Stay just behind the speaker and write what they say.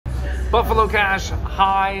Buffalo Cash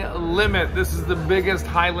high limit. This is the biggest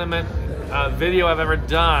high limit video I've ever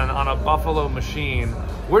done on a Buffalo machine.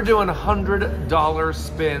 We're doing $100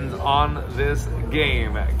 spins on this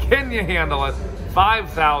game. Can you handle it?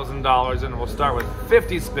 $5,000, and we'll start with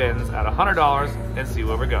 50 spins at $100 and see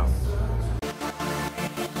where we go.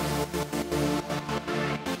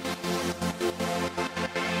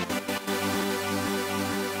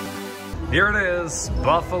 Here it is,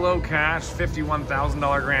 Buffalo Cash,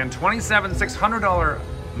 $51,000 grand, $27,600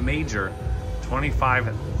 major,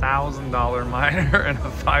 $25,000 minor, and a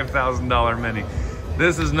 $5,000 mini.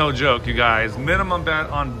 This is no joke, you guys. Minimum bet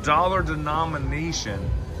on dollar denomination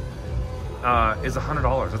is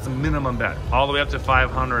 $100. That's a minimum bet, all the way up to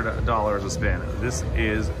 $500 a spin. This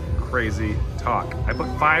is crazy talk. I put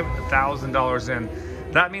 $5,000 in.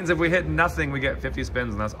 That means if we hit nothing, we get 50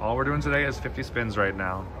 spins, and that's all we're doing today is 50 spins right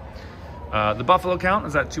now. The Buffalo count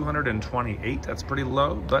is at 228. That's pretty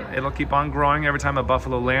low, but it'll keep on growing. Every time a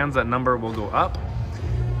Buffalo lands, that number will go up.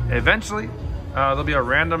 Eventually, there'll be a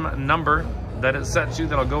random number that it sets you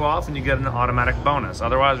that'll go off and you get an automatic bonus.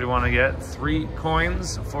 Otherwise, we want to get 3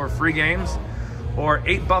 coins for free games or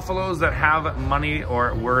 8 Buffaloes that have money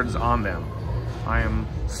or words on them. I am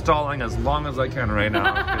stalling as long as I can right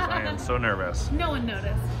now because I am so nervous. No one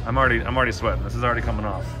noticed. I'm already sweating. This is already coming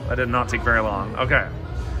off. That did not take very long. Okay.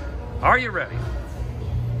 Are you ready?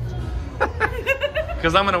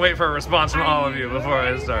 Because I'm going to wait for a response from all of you before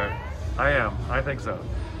I start. I am. I think so.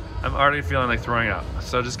 I'm already feeling like throwing up.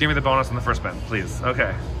 So just give me the bonus on the first spin, please.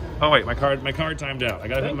 Okay. Oh wait, my card timed out. I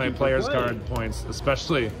got to hit my player's card points,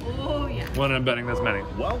 especially when I'm betting this many.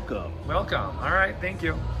 Welcome. Welcome. All right, thank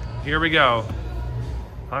you. Here we go.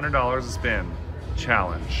 $100 a spin.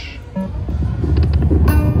 Challenge.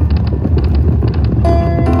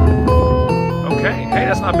 Okay, hey,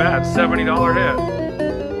 that's not bad. $70 hit.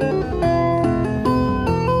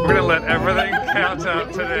 We're gonna let everything count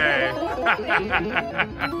up today.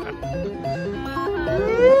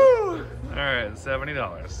 All right,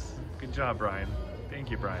 $70. Good job, Brian. Thank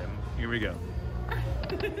you, Brian. Here we go.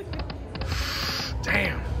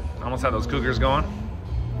 Damn, almost had those cougars going.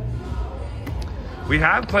 We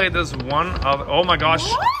have played this one of, oh my gosh.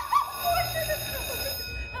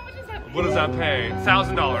 What does that pay?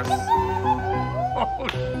 $1,000. Oh,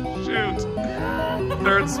 shoot.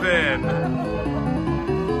 Third spin.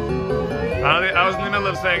 I was in the middle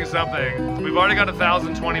of saying something. We've already got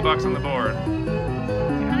 $1,020 on the board.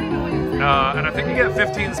 And I think you get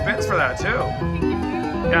 15 spins for that, too.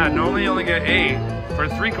 Yeah, normally you only get 8 for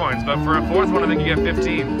 3 coins, but for a 4th one, I think you get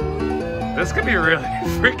 15. This could be really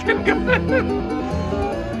freaking good.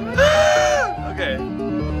 Okay.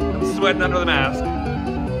 I'm sweating under the mask.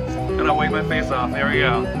 Gonna wipe my face off. There we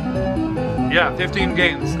go. Yeah, 15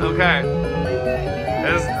 games. Okay.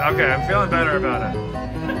 Okay, I'm feeling better about it.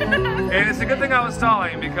 And it's a good thing I was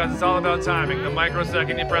stalling because it's all about timing. The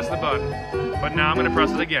microsecond you press the button. But now I'm gonna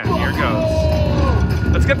press it again. Here it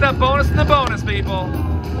goes. Let's get that bonus in the bonus, people.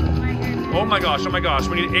 Oh my gosh, oh my gosh.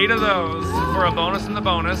 We need 8 of those for a bonus in the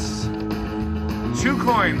bonus. 2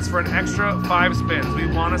 coins for an extra 5 spins. We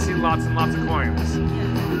want to see lots and lots of coins.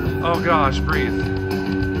 Oh gosh, breathe.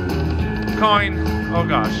 Coin. Oh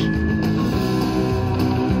gosh.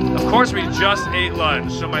 Of course, we just ate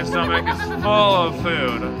lunch, so my stomach is full of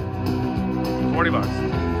food. $40.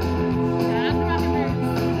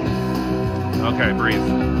 Okay, breathe.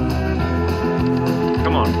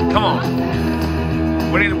 Come on, come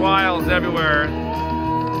on. We need wilds everywhere.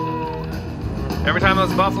 Every time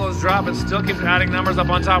those Buffaloes drop, it still keeps adding numbers up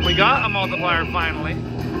on top. We got a multiplier finally.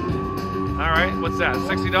 All right, what's that?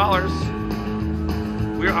 $60.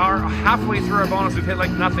 We are halfway through our bonus. We've hit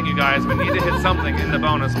like nothing, you guys. We need to hit something in the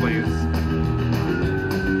bonus, please.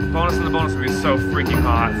 Bonus in the bonus would be so freaking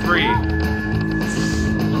hot. 3.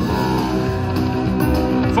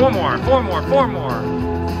 4 more, 4 more, 4 more.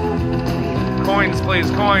 Coins,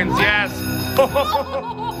 please, coins, yes.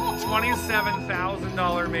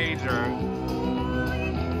 $27,000 major.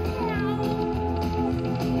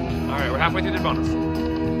 All right, we're halfway through the bonus.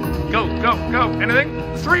 Go, go, go. Anything?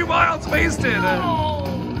 3 wilds wasted.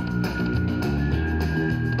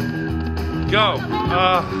 Go.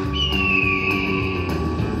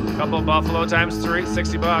 Couple of Buffalo times 3,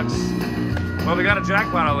 $60. Well, we got a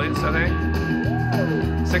jackpot at least, I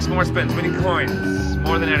think. 6 more spins. We need coins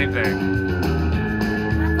more than anything.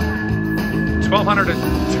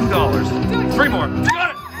 $1,202. 3 more.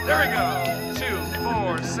 Got it. There we go. 2,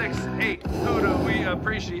 4, 6, 8. Who do we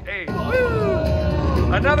appreciate?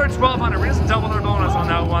 Woo! Another $1,200. We just doubled our bonus on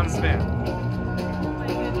that 1 spin.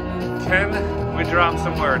 Can we drop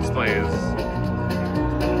some words, please?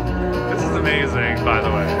 This is amazing, by the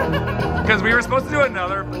way. Because we were supposed to do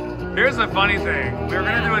another. Here's the funny thing. We were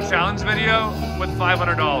gonna do a challenge video with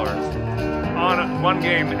 $500 on one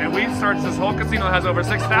game, and we searched, this whole casino has over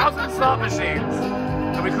 6,000 slot machines,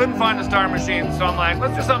 and we couldn't find a star machine, so I'm like,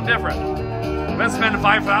 let's do something different. Let's spend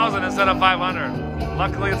 5,000 instead of 500.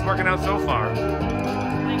 Luckily, it's working out so far.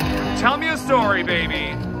 Tell me a story,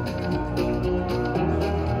 baby.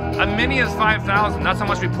 A mini is 5,000. That's how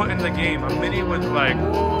much we put in the game. A mini would like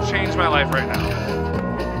change my life right now.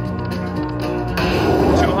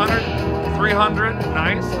 200, 300,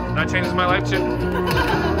 nice. That changes my life too.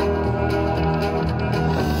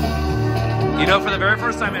 You know, for the very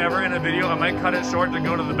first time ever in a video, I might cut it short to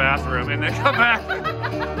go to the bathroom and then come back.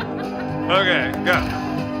 Okay, go.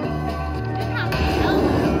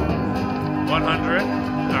 100.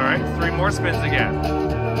 All right, 3 more spins again.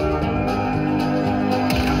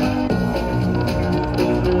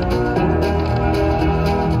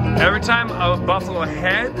 Every time a buffalo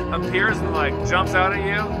head appears and like jumps out at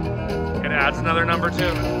you, it adds another number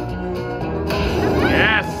too.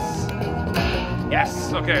 Yes.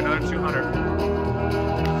 Yes. Okay, another 200.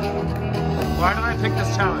 Why did I pick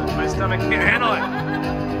this challenge? My stomach can't handle it.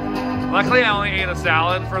 Luckily, I only ate a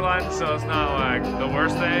salad for lunch, so it's not like the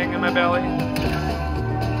worst thing in my belly.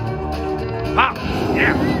 Pop!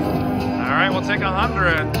 Yeah! Alright, we'll take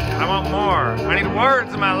 100. I want more. I need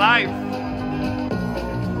words in my life.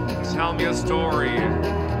 Tell me a story.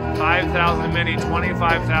 5,000 mini,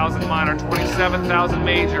 25,000 minor, 27,000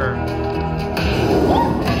 major.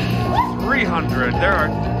 300. There are...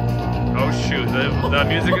 Oh shoot, the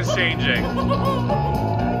music is changing.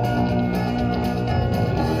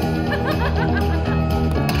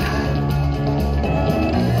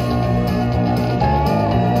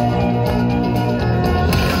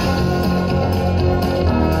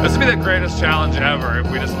 This would be the greatest challenge ever if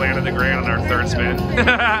we just landed the grand on our 3rd spin.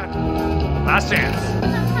 Last chance.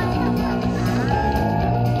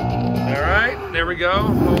 All right, there we go.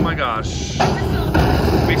 Oh my gosh.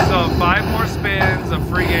 We still have 5 more spins of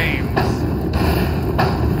free games.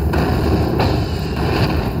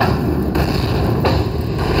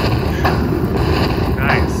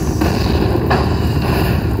 Nice.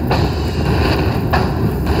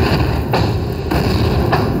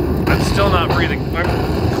 I'm still not breathing. I'm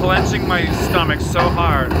clenching my stomach so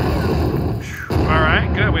hard. All right,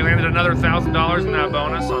 good. We landed another $1,000 in that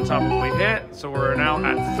bonus on top of what we hit. So we're now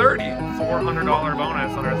at $3,400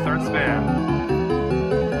 bonus on our 3rd spin.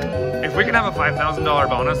 If we can have a $5,000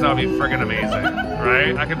 bonus, that would be friggin' amazing,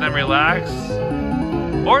 right? I could then relax,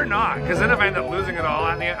 or not, because then if I end up losing it all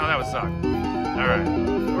at the end, oh, that would suck. All right,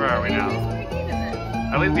 where are we now?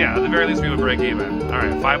 At least, yeah, at the very least we would break even. All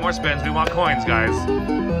right, 5 more spins. We want coins, guys.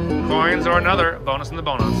 Coins or another bonus in the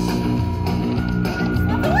bonus.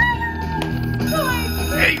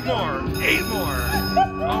 8 more, 8 more.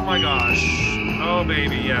 Oh my gosh. Oh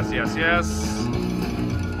baby, yes, yes, yes.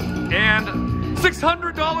 And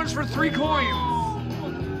 $600 for 3 coins.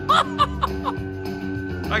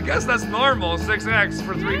 I guess that's normal, 6x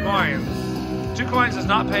for 3 coins. 2 coins does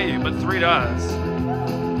not pay you, but 3 does.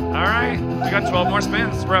 All right, we got 12 more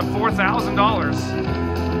spins. We're at $4,000.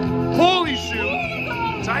 Holy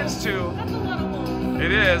shoot, times 2.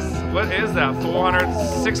 It is. What is that?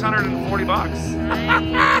 640 bucks.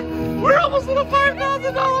 We're almost at a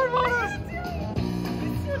 $5,000 bonus.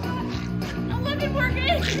 11 more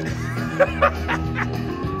games. I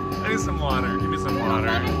need some water. Give me some water.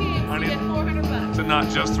 I need 400 bucks. to not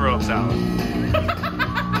just throw up salad.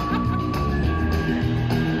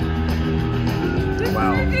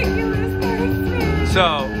 Wow.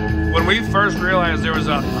 So, when we first realized there was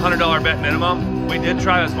a $100 bet minimum, we did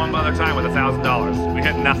try this one other time with $1,000. We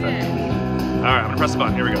hit nothing. All right, I'm gonna press the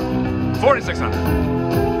button. Here we go.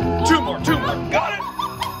 4,600. 2 more. Got it.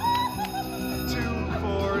 2,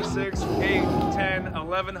 4, 6, 8, 10,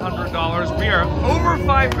 $1,100. We are over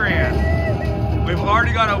 5 grand. We've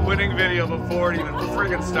already got a winning video before it even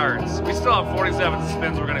friggin' starts. We still have 47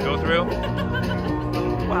 spins we're gonna go through.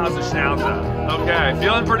 Wowza schnauza. Okay,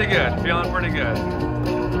 feeling pretty good.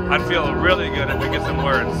 I'd feel really good if we get some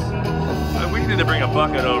words. We need to bring a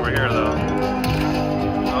bucket over here though.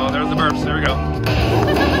 Oh, there's the burps. There we go.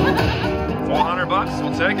 400 bucks.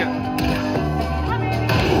 We'll take it.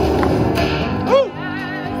 Woo!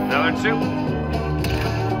 Another 2.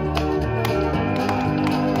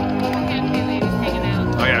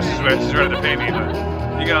 Oh yeah, she's ready to pay me, but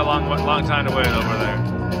you got a long time to wait over there.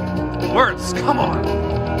 Words, come on.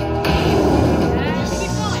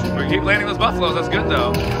 We keep landing those buffaloes. That's good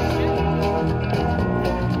though.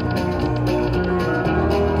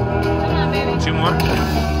 Two more.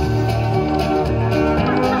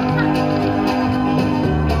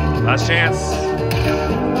 Last chance.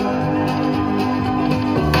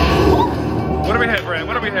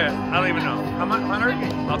 even know. How much? 100?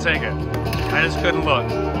 I'll take it. I just couldn't look.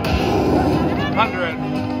 100.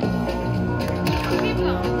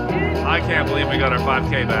 I can't believe we got our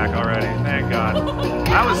 5K back already. Thank God.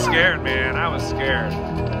 I was scared, man. I was scared.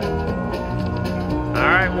 All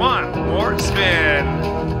right, one more spin.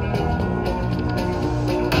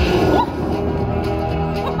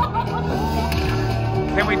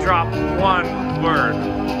 Can we drop one word?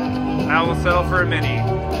 I will settle for a mini.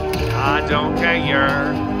 I don't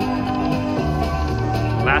care.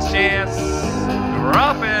 Last chance.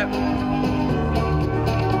 Drop it.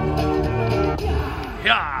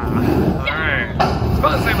 Yeah. All right. It's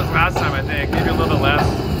about the same as last time, I think. Maybe a little bit less.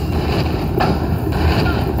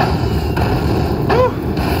 Woo.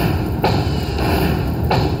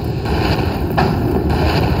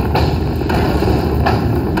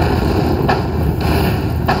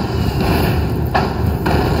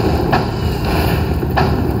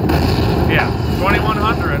 Yeah,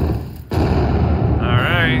 2,100. All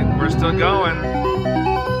right, we're still going.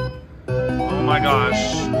 Oh my gosh.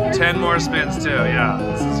 10 more spins too, yeah.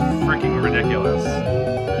 This is freaking ridiculous.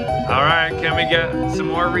 All right, can we get some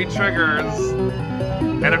more re-triggers?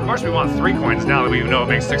 And of course we want 3 coins now that we know it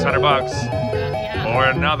makes 600 bucks. Yeah. Or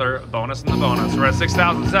another bonus in the bonus. We're at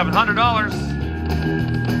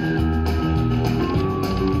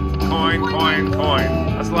 $6,700. Coin, coin, coin.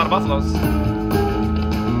 That's a lot of buffaloes.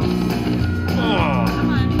 Oh.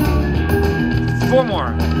 Come on. 4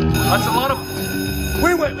 more. That's a lot of...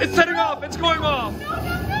 Wait, it's setting off, it's going off.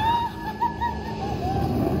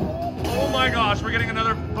 Oh my gosh, we're getting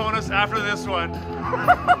another bonus after this one.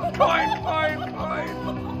 Coin, coin,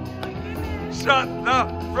 coin. Shut the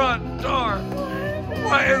front door.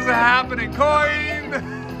 What is happening? Coin.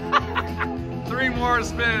 3 more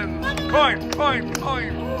spins. Coin, coin,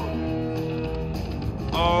 coin.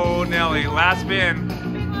 Oh, Nelly, last spin.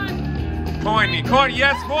 Coin me, coin,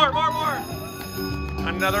 yes, more.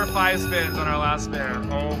 Another 5 spins on our last spin.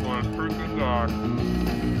 Oh my freaking God.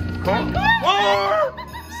 Coin, more.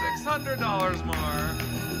 $600 more.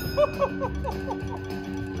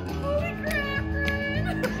 Holy crap,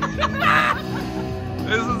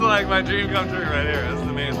 This is like my dream come true right here. This is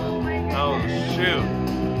amazing. Oh my goodness. Oh shoot.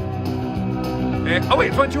 And, oh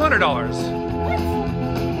wait, it's $200.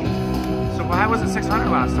 So why was it 600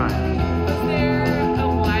 last time? Was there a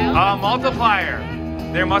wild? A multiplier.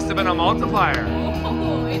 There must have been a multiplier.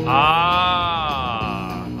 Oh, it's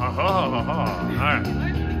Ah. All right.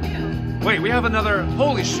 Wait, we have another.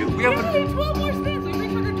 Holy shoot, we have. 12 more spins. We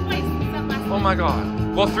re-triggered twice since that last Oh my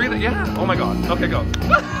God. Well, 3. Yeah. Oh my God. Okay, go.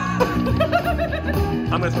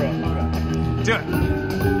 I'm gonna throw it. Okay. Do it.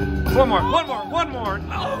 4 more. One more.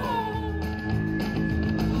 No.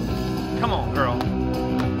 Come on, girl.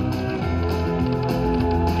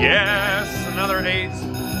 Yes, another 8.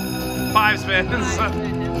 5 spins.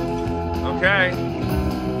 Okay.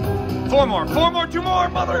 4 more. 2 more,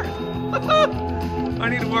 mother. I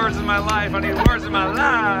need words in my life. I need words in my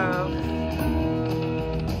life.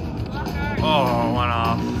 Oh, one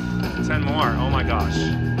off. 10 more. Oh my gosh.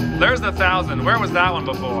 There's the 1,000. Where was that one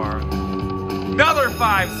before? Another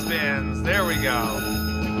 5 spins. There we go.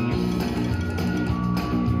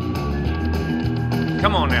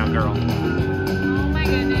 Come on now, girl. Oh my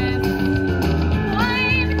goodness.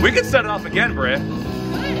 One. We could set it off again, Britt.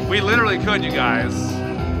 Good. We literally could, you guys.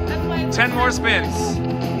 That's why 10 more spins.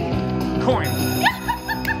 Coin.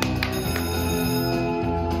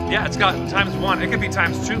 Yeah, it's got ×1. It could be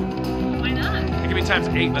 ×2. Why not? It could be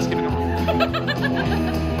 ×8. Let's keep it going.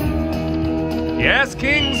 Yes,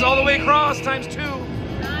 kings all the way across, ×2.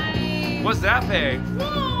 Nice. What's that pay?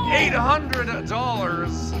 Whoa. $800.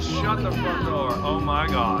 Shut the front door. Oh my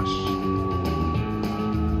gosh.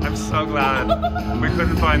 I'm so glad we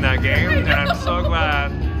couldn't find that game, and I'm so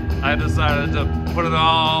glad I decided to put it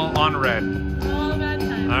all on red. All about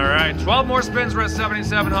time. All right, 12 more spins. We're at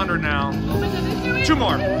 7,700 now. Oh my goodness. 2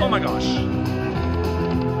 more. Oh my gosh.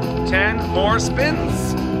 10 more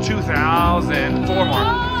spins. 2,000. 4 more.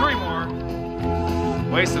 3 more.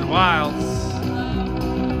 Wasted wilds.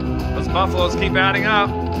 Those buffaloes keep adding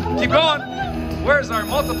up. Keep going. Where's our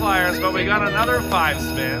multipliers? But we got another 5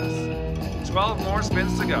 spins. 12 more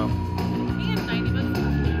spins to go. And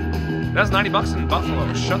 $90. That's $90 in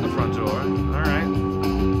Buffalo. Shut the front door. All right.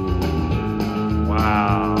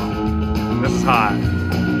 Wow. This is hot.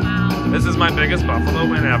 Wow. This is my biggest Buffalo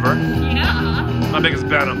win ever. Yeah. My biggest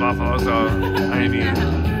bet on Buffalo, so I mean.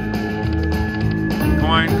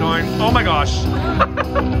 Coin. Oh my gosh.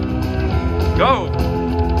 Go.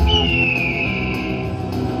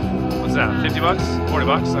 What's that? $50?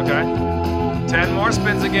 $40? Okay. 10 more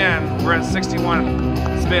spins again. We're at 61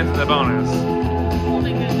 spins in the bonus. Oh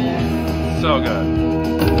my goodness. So good.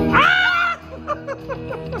 Ah!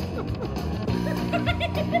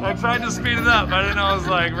 I tried to speed it up, but I didn't know it was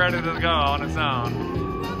like ready to go on its own.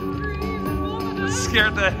 It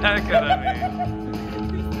scared the heck out of me.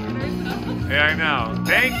 Yeah, I know.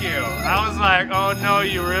 Thank you. I was like, oh no,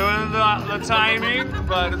 you ruined the timing,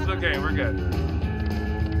 but it's okay, we're good.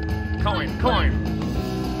 Coin, coin.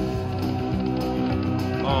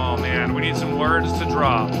 Oh man, we need some words to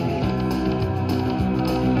drop.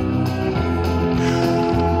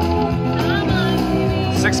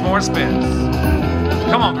 6 more spins.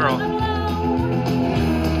 Come on, girl.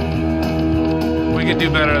 We can do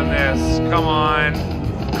better than this. Come on.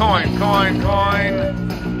 Coin, coin, coin.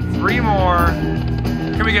 3 more.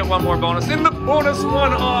 Can we get 1 more bonus? In the bonus,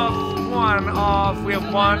 1 off. 1 off. We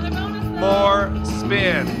have 1 more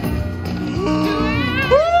spin.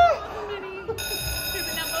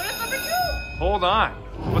 Hold on.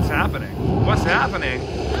 What's happening? What's happening?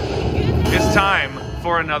 It's time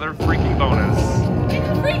for another freaking bonus.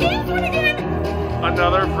 Free games win again.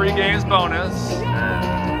 Another free games bonus.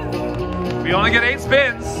 We only get 8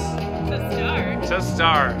 spins. To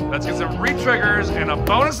start. Let's get some re-triggers and a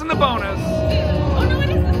bonus in the bonus. Oh no,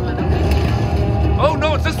 it is this one. Okay. Oh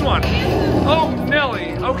no, it's this one. Oh,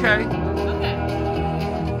 Nelly. Okay.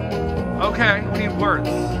 Okay. Okay, we need words.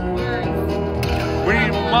 Words. We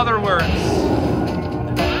need mother words.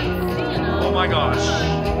 Oh my gosh.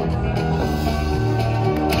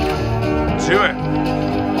 Do it.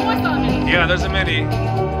 Oh, I saw a mini. Yeah, there's a mini.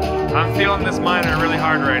 I'm feeling this minor really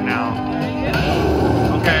hard right now.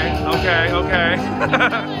 Okay, okay, okay.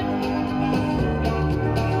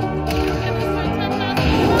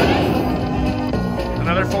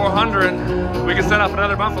 Another 400. We can set up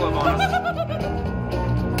another buffalo bonus.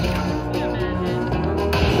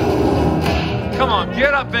 Come on,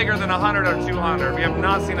 get up bigger than 100 or 200. We have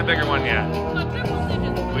not seen a bigger one yet.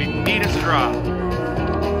 We need it to drop.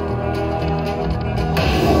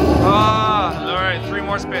 Ah, all right, 3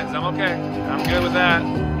 more spins. I'm okay. I'm good with that.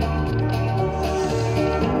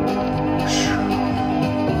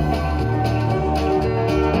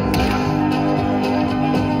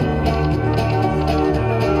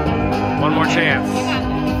 One more chance.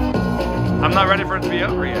 I'm not ready for it to be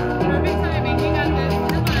over yet. Perfect timing. You got this.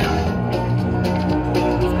 Come on.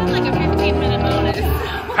 It's been like a 15-minute bonus.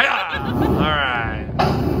 Hiya! All right.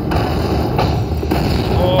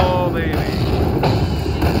 Oh, baby.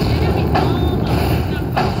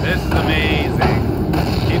 This is amazing.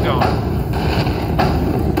 Keep going.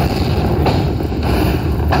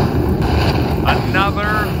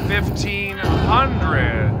 Another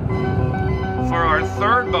 1,500 for our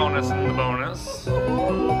 3rd bonus in the bonus.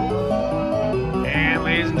 And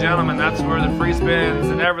ladies and gentlemen, that's where the free spins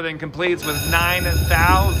and everything completes with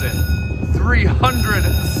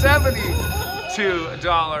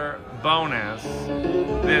 $9,372 bonus.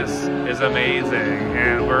 This is amazing,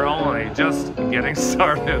 and we're only just getting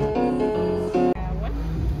started. 1,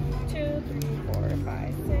 2, 3, 4,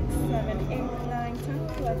 5, 6, 7, 8, 9, 10,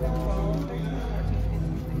 11, 12, 13,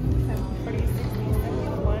 14, 15, 16, 17, 18, 19,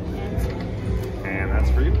 20, 21, And that's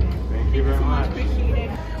for you. Thank you very much. appreciate it.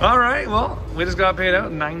 All right, well, we just got paid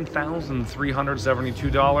out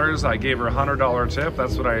 $9,372. I gave her a $100 tip.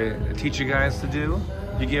 That's what I teach you guys to do.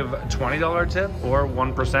 You give a $20 tip or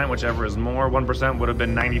 1%, whichever is more. 1% would have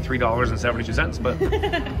been $93.72, but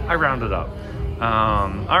I rounded up.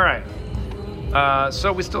 All right.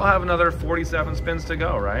 So we still have another 47 spins to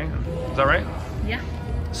go, right? Is that right? Yeah.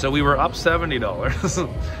 So we were up $70.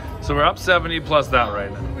 So we're up 70 plus that,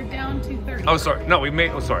 right? We're down to 30. Oh, sorry. No, we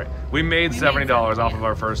made $70 off of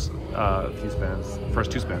our first few spins.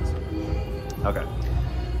 First 2 spins. Okay.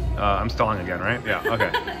 I'm stalling again, right? Yeah,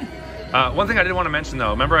 okay. One thing I did want to mention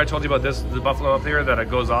though, remember I told you about the buffalo up here that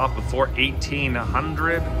it goes off before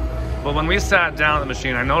 1,800? Well, when we sat down at the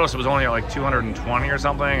machine, I noticed it was only at like 220 or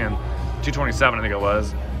something, and 227 I think it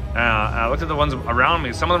was. I looked at the ones around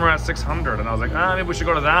me, some of them were at 600, and I was like, maybe we should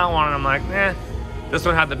go to that one, and I'm like, this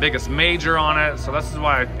one had the biggest major on it, so this is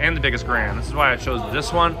why, and the biggest grand. This is why I chose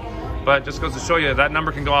this one, but just goes to show you that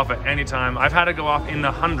number can go off at any time. I've had it go off in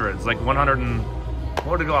the hundreds, like 100 and,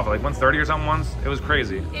 what did it go off at, like 130 or something once? It was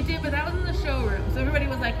crazy. It did, but that was in the showroom, so everybody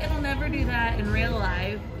was like, it'll never do that in real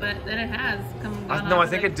life, but then it has come and gone No, off. I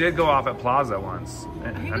think it did go off at Plaza once,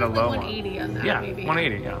 I think at it a was low like one. 180 on that, Yeah, maybe.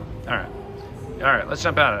 180, yeah. All right, let's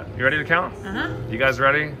jump at it. You ready to count? Uh-huh. You guys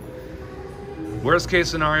ready? Worst case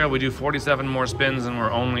scenario, we do 47 more spins and we're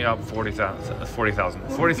only up 40,000,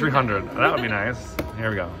 4,300. That would be nice. Here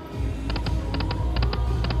we go.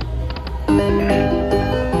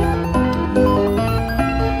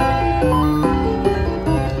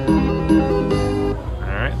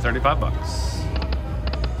 All right, 35 bucks.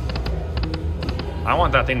 I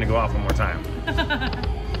want that thing to go off one more time.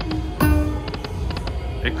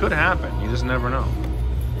 It could happen. You just never know.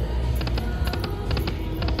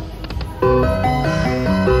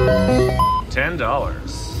 $10.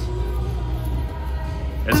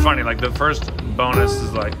 It's funny, like the first bonus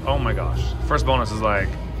is like, oh my gosh. First bonus is like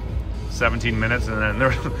 17 minutes, and then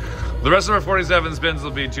the rest of our 47 spins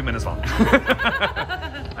will be 2 minutes long.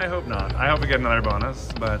 I hope not. I hope we get another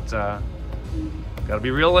bonus, but gotta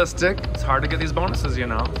be realistic. It's hard to get these bonuses, you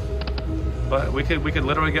know. But we could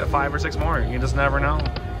literally get 5 or 6 more. You just never know.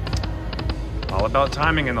 All about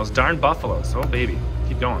timing and those darn buffaloes. Oh baby,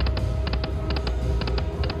 keep going.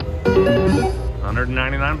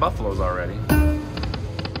 199 buffaloes already.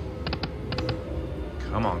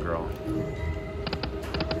 Come on, girl.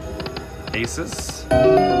 Aces.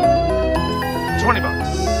 20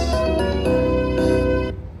 bucks.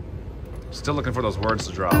 Still looking for those words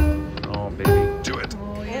to drop. Oh baby, do it.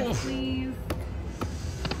 Oh yes, please.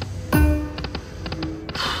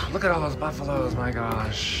 Look at all those buffaloes, my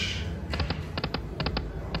gosh.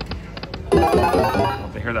 Oh,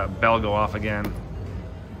 they hear that bell go off again.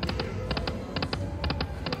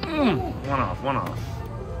 One off, one off.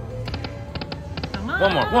 Come on.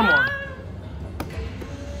 One more, one more.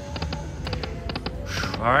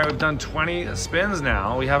 All right, we've done 20 spins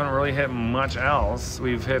now. We haven't really hit much else.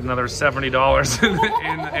 We've hit another $70 in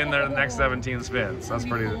the next 17 spins. That's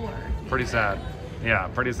pretty sad. Yeah,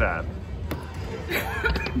 pretty sad.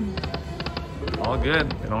 All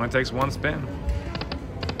good. It only takes 1 spin.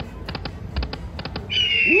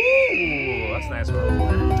 Ooh, that's a nice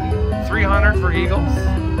one. 300 for Eagles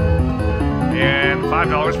and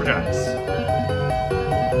 $5 for Giants.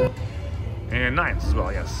 And 9s as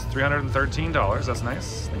well, yes. $313, that's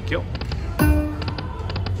nice. Thank you.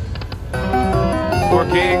 4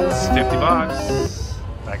 Kings, 50 bucks.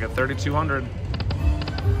 Back at 3,200.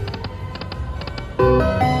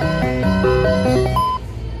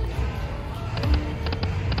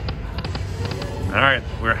 All right,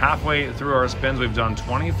 we're halfway through our spins. We've done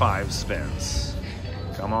 25 spins.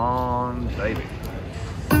 Come on, baby.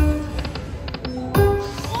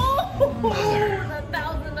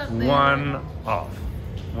 One off.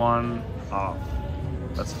 One off.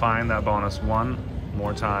 Let's find that bonus one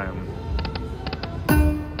more time.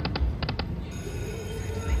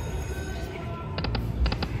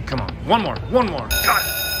 Come on, one more, one more. Got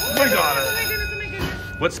it. We got it.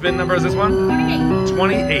 What spin number is this one? 28.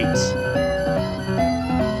 28.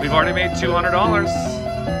 We've already made $200.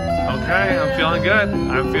 Okay, I'm feeling good.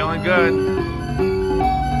 I'm feeling good.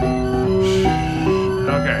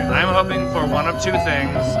 Okay, I'm hoping for one of 2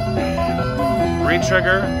 things.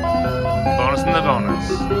 Re-trigger, bonus in the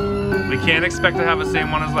bonus. We can't expect to have the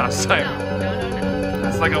same one as last time.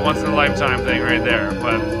 That's like a once-in-a-lifetime thing right there,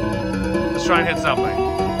 but let's try and hit something.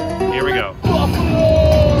 Here we go.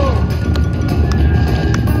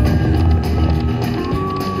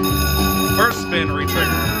 First spin,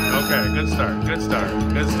 re-trigger. Okay, good start, good start,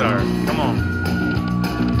 good start. Come on.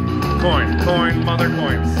 Coin, coin, mother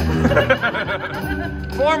coins.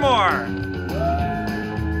 4 more.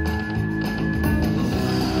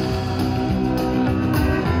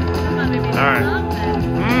 All right.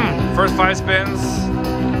 First 5 spins,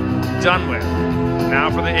 done with. Now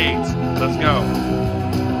for the 8. Let's go.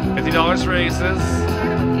 $50 for aces.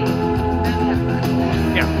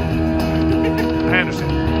 Yeah. I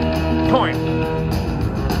understand. Coin.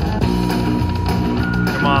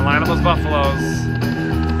 Come on, line up those buffaloes.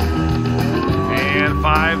 And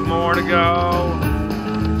 5 more to go.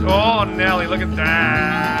 Oh, Nelly, look at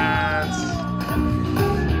that.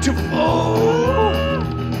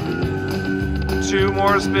 2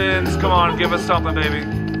 more spins. Come on, give us something, baby.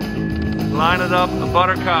 Line it up, the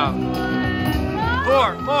buttercup.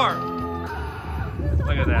 4 more.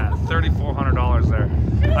 Look at that, $3,400 there.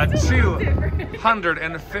 A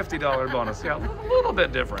 $250 bonus. Yeah, a little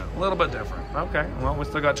bit different, a little bit different. Okay, well, we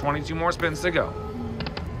still got 22 more spins to go.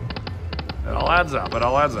 It all adds up, it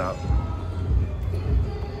all adds up.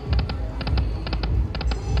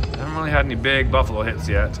 Haven't really had any big buffalo hits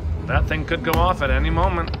yet. That thing could go off at any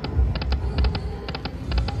moment.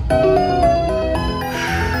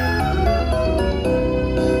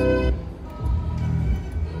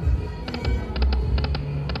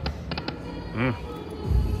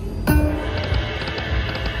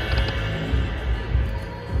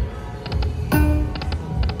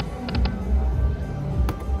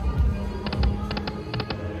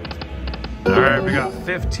 All right, we got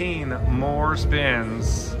 15 more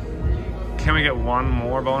spins. Can we get 1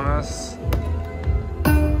 more bonus?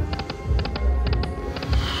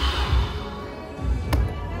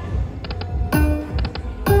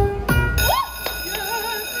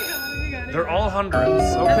 They're all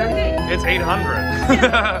hundreds. Okay. It's 800.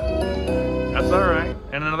 That's all right.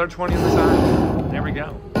 And another 20 on the side. There we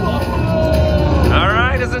go. All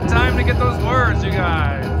right, is it time to get those words, you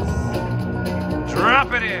guys?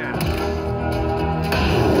 Drop it in.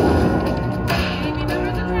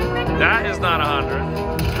 That is not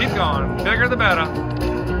 100. Keep going. Bigger the better.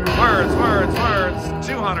 Words, words, words.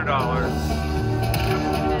 $200.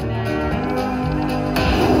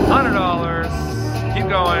 $100. Keep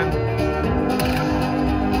going.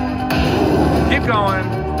 Keep going.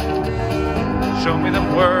 Show me the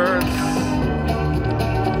words.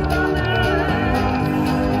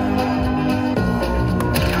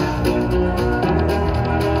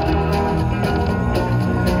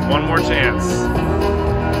 One more chance.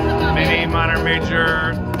 Mini, minor,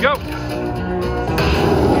 major, go!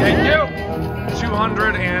 Thank you!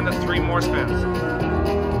 203 more spins.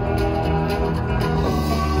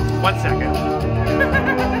 1 second.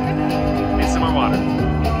 Need some more water.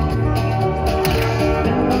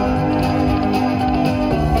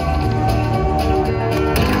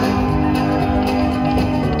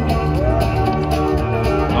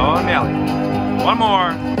 Oh, Nelly. One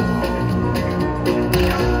more.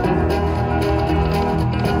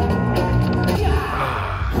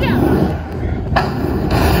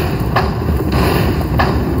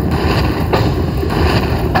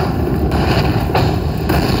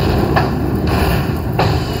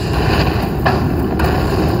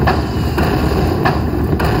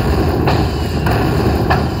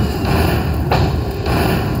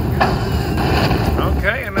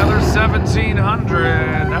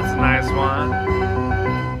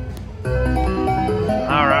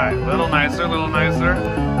 A little nicer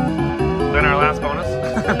than our last bonus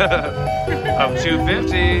of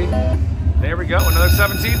 250. There we go, another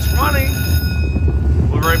 1720.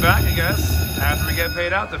 We'll be right back, I guess, after we get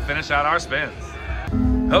paid out to finish out our spins.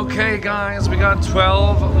 Okay, guys, we got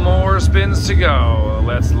 12 more spins to go.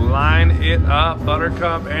 Let's line it up,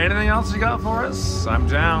 Buttercup. Anything else you got for us? I'm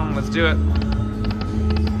down. Let's do it.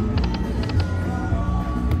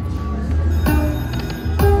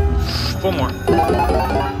 Four more.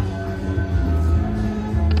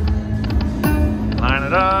 Line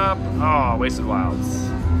it up. Oh, wasted wilds.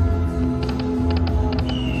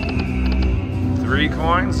 3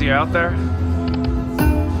 coins. You out there?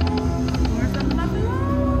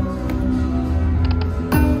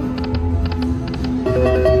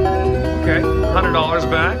 Okay,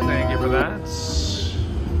 $100 back. Thank you for that.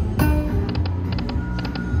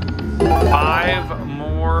 5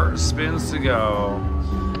 more spins to go.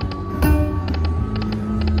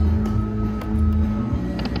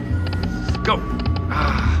 Go.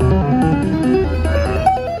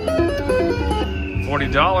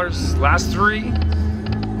 $40. Last 3.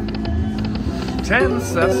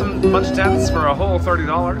 10s. That's some much 10s for a whole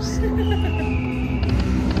 $30.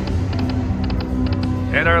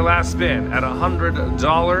 And our last spin at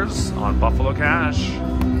 $100 on Buffalo Cash.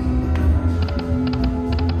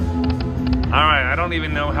 All right, I don't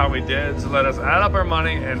even know how we did, so let us add up our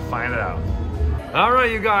money and find it out. All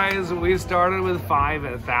right, you guys, we started with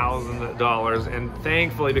 $5,000, and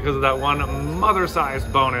thankfully, because of that one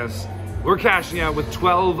mother-sized bonus, we're cashing out with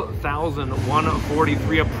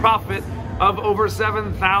 $12,143, a profit of over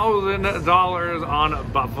 $7,000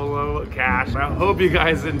 on Buffalo Cash. I hope you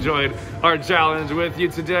guys enjoyed our challenge with you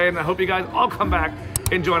today, and I hope you guys all come back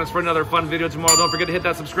and join us for another fun video tomorrow. Don't forget to hit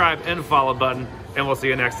that subscribe and follow button, and we'll see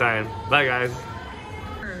you next time. Bye, guys.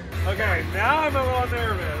 Okay, now I'm a little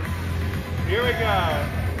nervous. Here we go.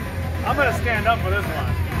 I'm gonna stand up for this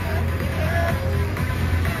one.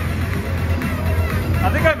 I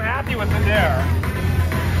think I'm happy with the dare.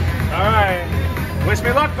 All right. Wish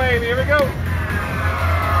me luck, baby. Here we go.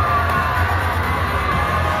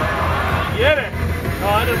 Get it.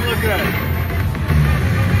 Oh, that doesn't look good.